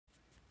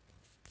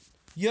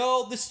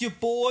Yo, this is your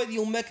boy, the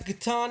Omega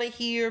Katana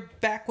here,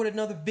 back with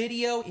another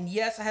video. And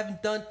yes, I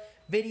haven't done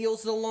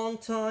videos in a long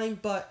time,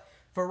 but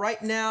for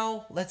right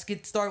now, let's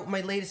get started with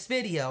my latest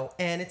video.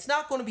 And it's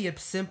not going to be a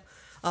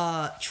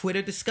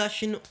Twitter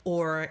discussion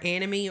or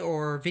anime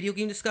or video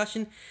game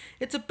discussion.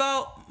 It's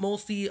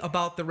mostly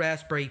about the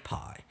Raspberry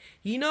Pi.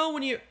 You know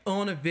when you're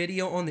on a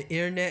video on the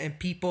internet and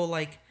people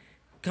like,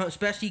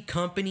 especially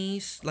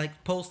companies,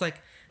 like post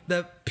like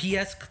the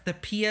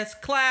PS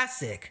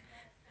Classic,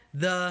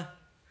 the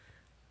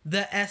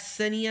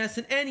SNES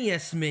and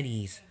NES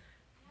minis,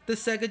 the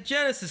Sega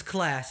Genesis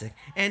Classic,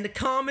 and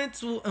some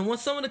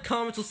of the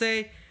comments will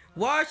say,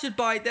 "Why I should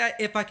buy that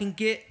if I can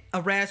get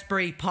a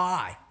Raspberry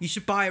Pi? You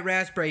should buy a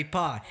Raspberry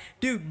Pi."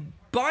 Dude,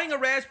 buying a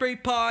Raspberry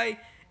Pi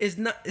is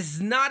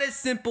not as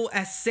simple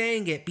as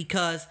saying it,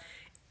 because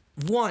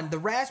one, the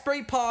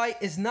Raspberry Pi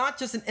is not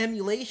just an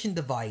emulation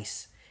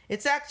device.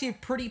 It's actually a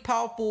pretty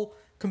powerful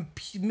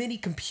mini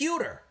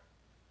computer,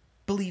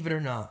 believe it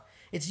or not.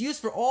 It's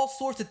used for all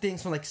sorts of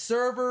things, from like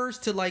servers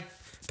to like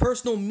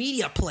personal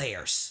media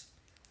players,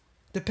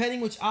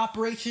 depending which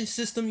operation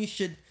system you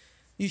should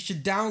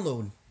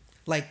download.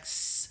 Like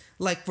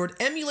for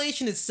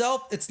emulation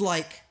itself, it's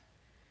like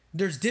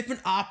there's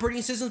different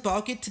operating systems, but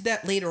I'll get to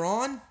that later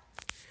on.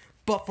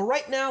 But for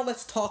right now,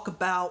 let's talk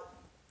about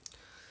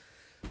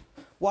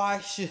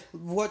what you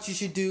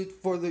should do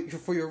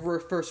for your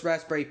first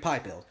Raspberry Pi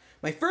build.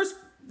 My first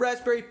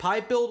Raspberry Pi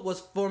build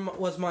was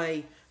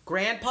my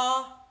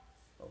grandpa.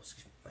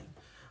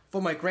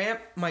 My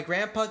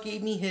grandpa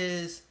gave me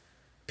his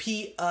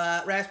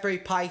Raspberry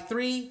Pi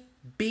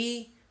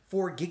 3B,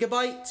 4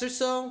 gigabytes or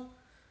so.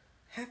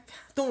 I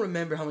don't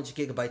remember how much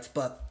gigabytes,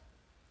 but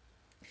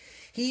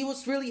he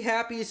was really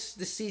happy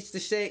to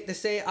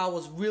say I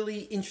was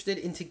really interested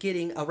into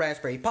getting a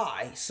Raspberry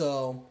Pi.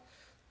 So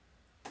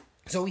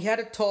we had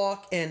a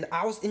talk, and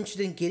I was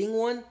interested in getting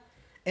one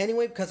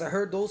anyway, because I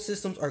heard those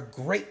systems are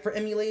great for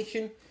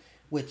emulation,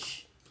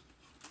 which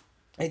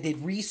I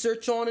did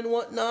research on and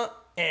whatnot.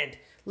 And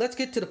let's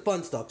get to the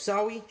fun stuff,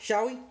 shall we?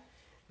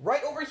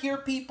 Right over here,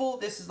 people,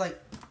 this is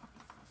like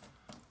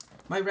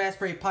my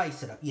Raspberry Pi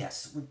setup.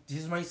 Yes, this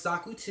is my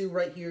Zaku 2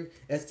 right here,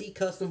 SD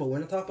custom, but we're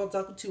not talking about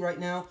Zaku 2 right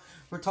now.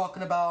 We're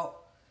talking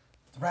about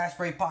the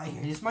Raspberry Pi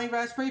here. This is my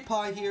Raspberry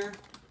Pi here.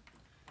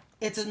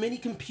 It's a mini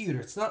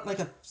computer. It's not like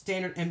a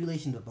standard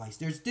emulation device.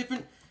 There's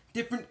different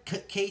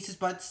cases,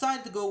 but I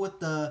decided to go with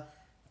the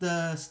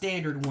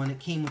standard one. It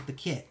came with the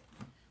kit,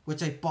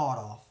 which I bought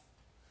off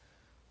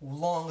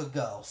long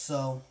ago.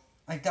 So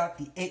I got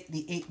the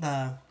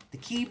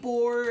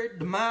keyboard,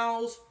 the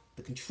mouse,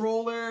 the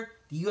controller,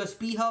 the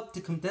USB hub to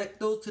connect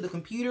those to the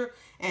computer.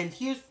 And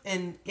here's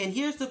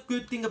the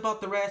good thing about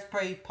the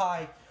Raspberry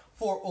Pi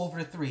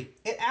 4/3.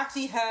 It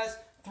actually has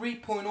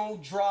 3.0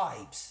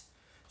 drives,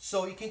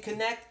 so you can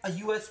connect a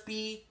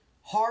USB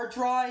hard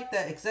drive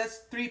that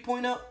accesses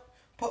 3.0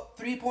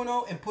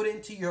 and put it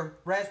into your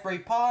Raspberry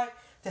Pi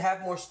to have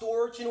more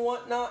storage and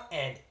whatnot.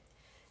 And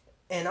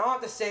I'll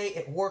have to say,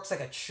 it works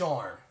like a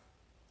charm.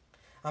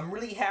 I'm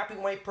really happy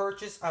with my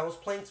purchase. I was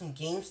playing some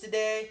games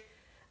today,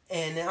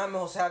 and I'm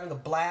also having a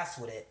blast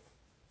with it.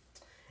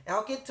 And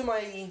I'll get to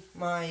my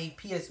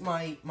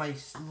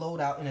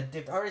loadout in a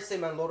different. I already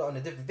said my loadout in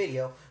a different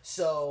video.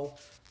 So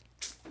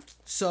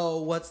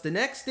what's the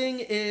next thing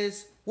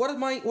is, what are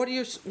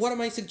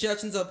my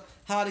suggestions of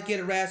how to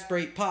get a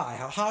Raspberry Pi?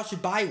 How I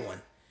should buy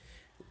one?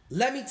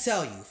 Let me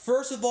tell you.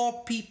 First of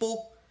all,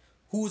 people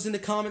who's in the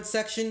comment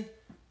section,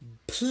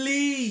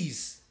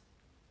 please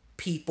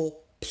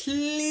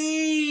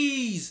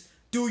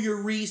do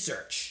your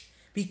research,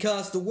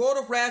 because the world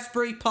of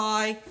Raspberry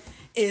Pi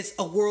is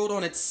a world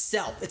on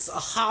itself. It's a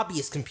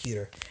hobbyist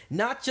computer,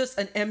 not just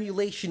an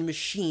emulation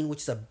machine,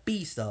 which is a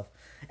beast of.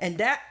 And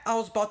that, I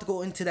was about to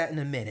go into that in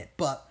a minute,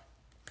 but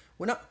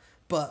we're not.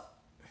 But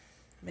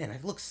man, I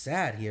look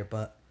sad here,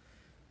 but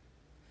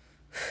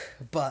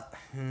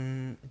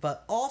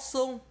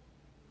also,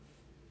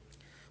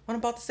 what I'm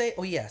about to say.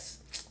 Oh yes,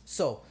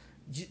 so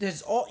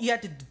there's all you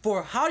have to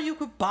for how you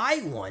could buy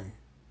one.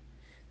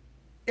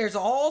 There's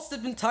all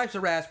different types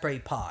of Raspberry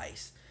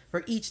Pis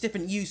for each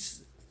different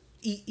use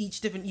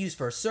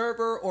for a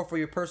server or for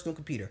your personal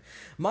computer.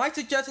 My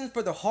suggestion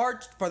for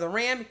the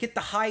RAM, get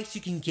the highest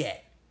you can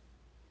get.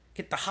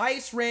 Get the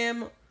highest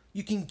RAM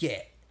you can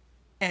get,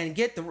 and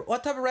get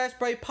what type of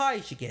Raspberry Pi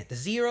you should get. The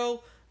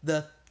 0,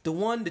 the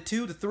 1, the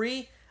 2, the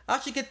 3. I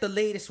should get the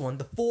latest one,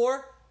 the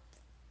 4,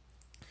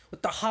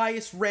 with the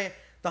highest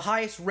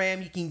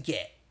RAM you can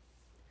get.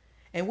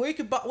 And where I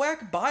could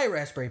buy a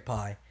Raspberry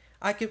Pi,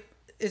 I could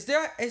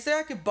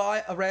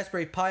buy a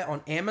Raspberry Pi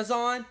on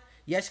Amazon.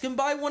 Yes, you can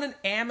buy one on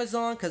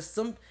Amazon,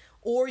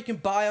 or you can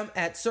buy them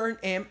at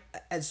certain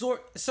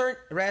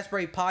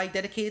Raspberry Pi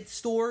dedicated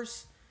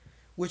stores,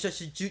 which I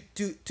should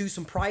do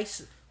some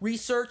price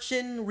research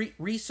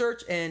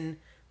and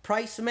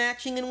price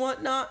matching and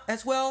whatnot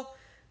as well.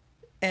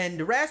 And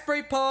the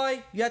Raspberry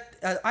Pi,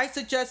 I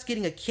suggest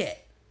getting a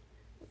kit,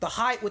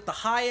 with the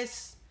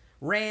highest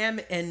RAM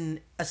and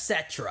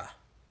etc.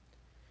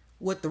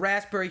 with the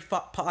Raspberry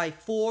Pi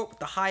 4 with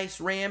the highest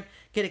RAM.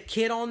 Get a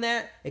kit on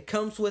that. It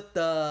comes with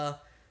the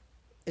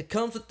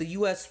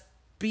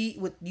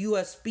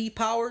USB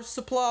power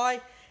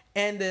supply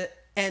and the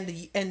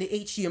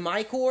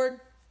HDMI cord.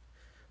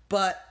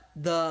 But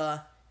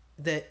the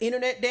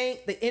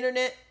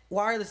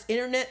wireless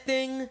internet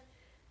thing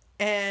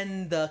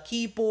and the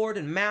keyboard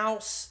and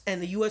mouse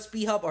and the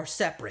USB hub are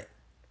separate.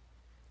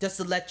 Just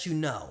to let you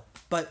know.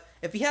 But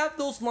if you have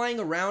those lying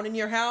around in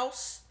your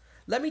house,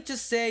 let me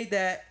just say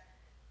that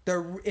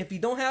if you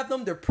don't have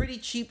them, they're pretty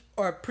cheap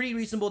or pretty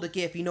reasonable to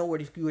get if you know where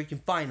you can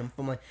find them,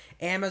 from like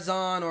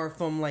Amazon or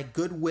from like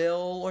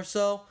Goodwill or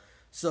so.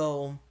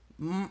 So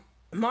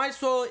might as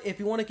well, if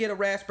you want to get a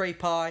Raspberry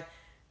Pi,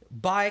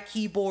 buy a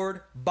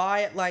keyboard,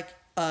 buy it like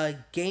a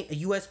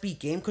USB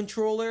game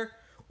controller,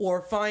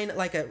 or find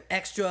like an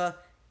extra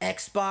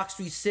Xbox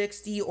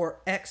 360 or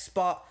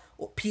Xbox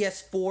or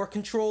PS4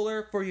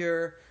 controller for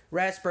your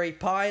Raspberry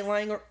Pi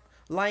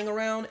lying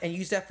around, and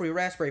use that for your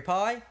Raspberry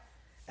Pi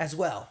as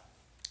well.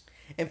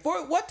 And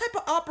for what type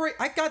of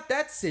I got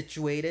that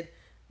situated.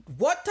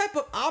 What type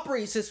of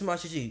operating system I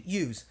should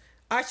use?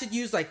 I should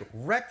use like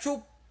what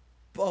you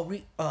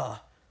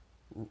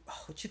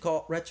call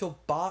it? Retro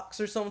Box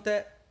or something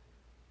like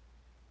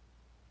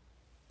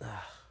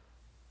that.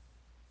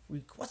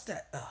 What's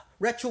that?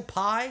 Retro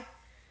Pi?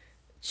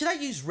 Should I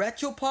use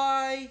Retro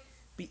Pi?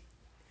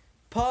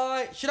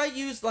 Should I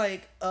use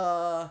like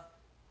all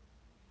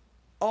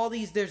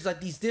these? There's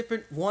like these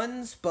different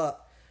ones,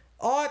 but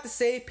all I have to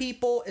say,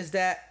 people, is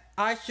that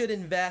I should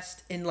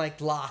invest in like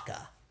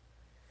Lakka,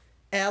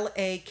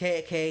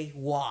 Lakky,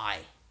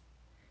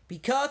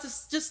 because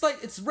it's just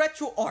like it's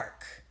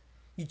RetroArch.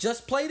 You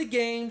just play the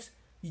games,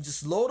 you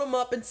just load them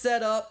up and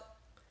set up.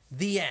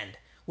 The end.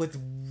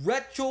 With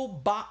Retro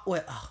Pi,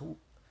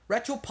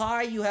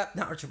 you have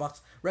not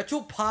RetroBox.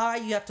 Retro Pi,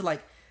 you have to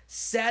like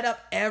set up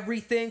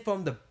everything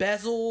from the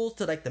bezels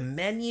to like the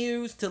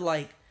menus to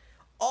like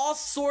all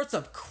sorts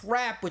of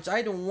crap, which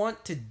I don't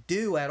want to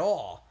do at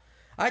all.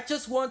 I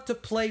just want to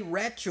play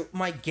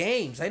my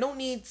games. I don't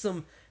need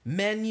some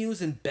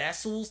menus and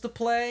bezels to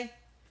play.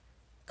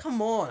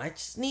 Come on, I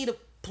just need to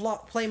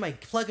plug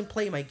and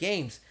play my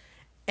games.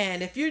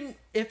 And if you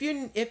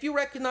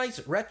recognize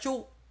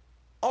RetroArch,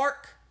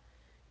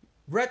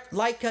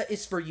 Lakka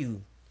is for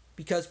you,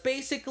 because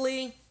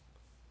basically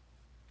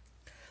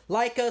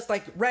Lakka is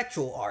like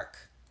RetroArch.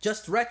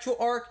 Just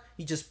RetroArch.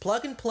 You just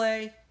plug and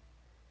play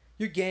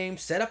your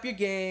games, set up your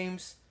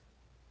games,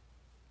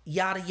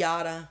 yada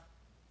yada.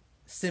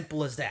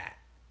 Simple as that.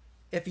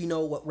 If you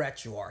know what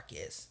RetroArch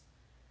is,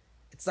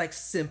 it's like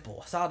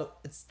simple.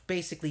 It's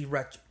basically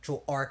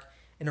RetroArch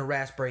in a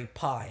Raspberry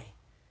Pi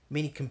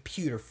mini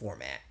computer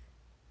format.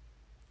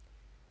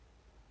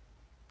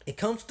 It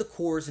comes with the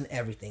cores and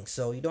everything,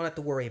 so you don't have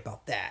to worry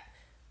about that,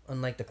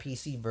 unlike the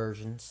PC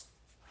versions.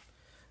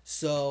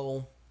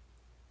 So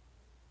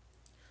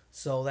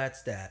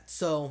that's that.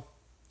 So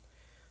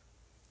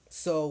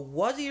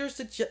what are your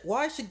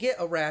why I should get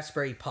a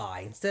Raspberry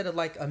Pi instead of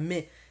like a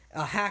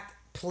hacked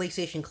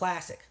PlayStation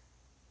Classic?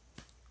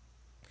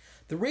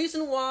 The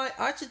reason why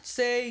I should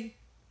say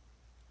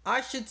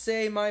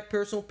my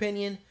personal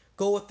opinion,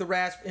 go with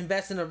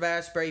invest in a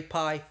Raspberry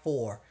Pi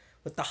 4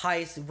 with the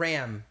highest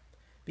RAM,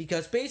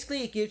 because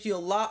basically it gives you a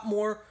lot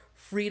more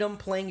freedom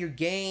playing your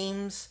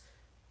games.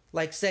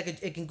 Like Sega,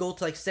 it can go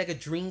to like Sega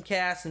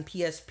Dreamcast and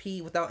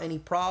PSP without any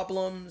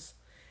problems.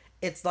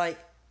 It's like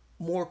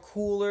more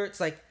cooler. It's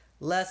like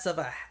less of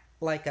a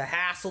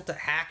hassle to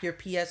hack your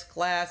PS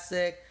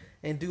Classic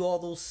and do all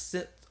those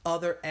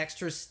other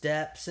extra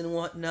steps and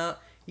whatnot.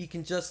 You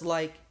can just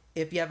like,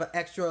 if you have an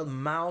extra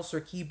mouse or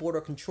keyboard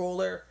or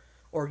controller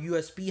or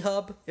USB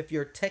hub, if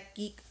you're a tech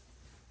geek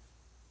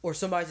or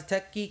somebody's a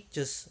tech geek,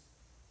 just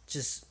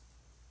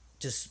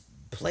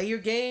play your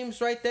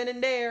games right then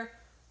and there.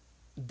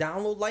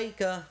 Download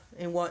Lakka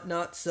and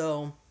whatnot.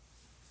 So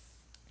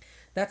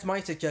that's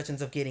my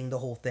suggestions of getting the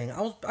whole thing.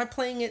 I'm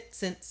playing it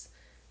since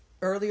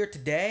earlier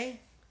today,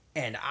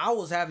 and I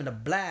was having a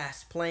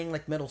blast playing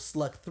like Metal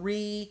Slug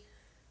 3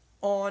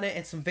 on it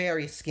and some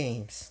various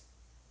games.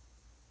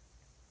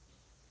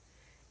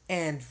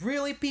 And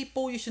really,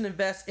 people, you should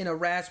invest in a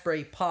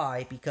Raspberry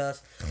Pi,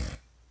 because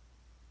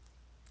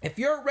if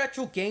you're a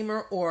retro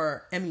gamer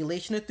or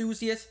emulation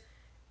enthusiast,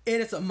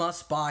 it is a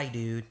must-buy,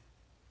 dude.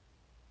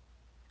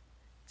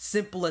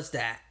 Simple as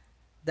that.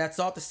 That's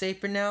all to say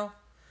for now.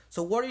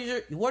 So what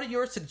are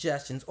your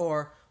suggestions,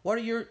 or what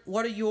are your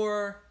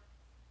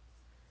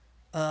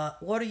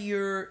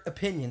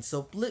opinions?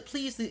 So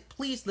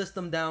please list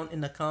them down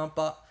in the comment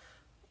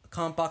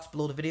box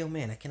below the video.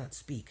 Man, I cannot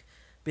speak.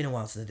 Been a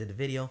while since I did the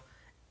video.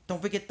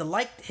 Don't forget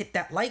to hit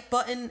that like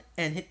button,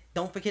 and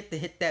don't forget to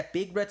hit that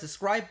big red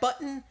subscribe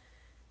button,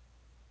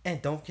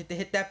 and don't forget to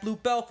hit that blue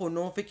bell for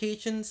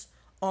notifications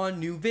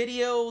on new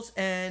videos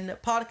and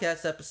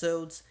podcast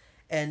episodes.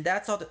 And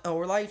that's all,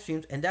 or live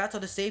streams. And that's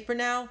all to say for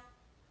now.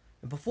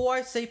 And before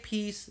I say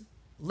peace,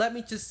 let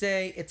me just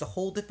say it's a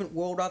whole different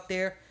world out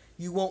there.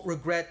 You won't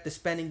regret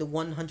spending the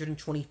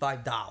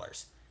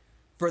 $125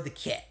 for the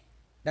kit.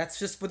 That's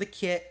just for the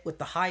kit with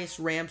the highest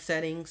RAM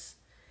settings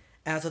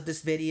as of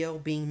this video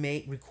being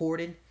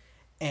recorded,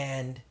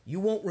 and you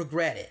won't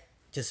regret it.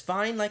 Just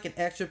find like an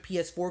extra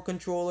PS4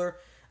 controller,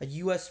 a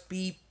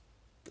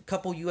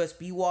couple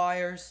USB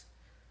wires,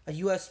 a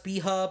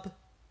USB hub,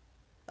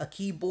 a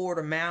keyboard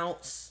or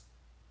mouse,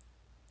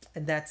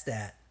 and that's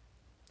that.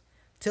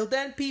 Till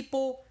then,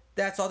 people,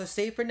 that's all to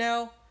say for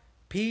now.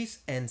 Peace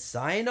and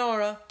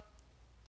sayonara.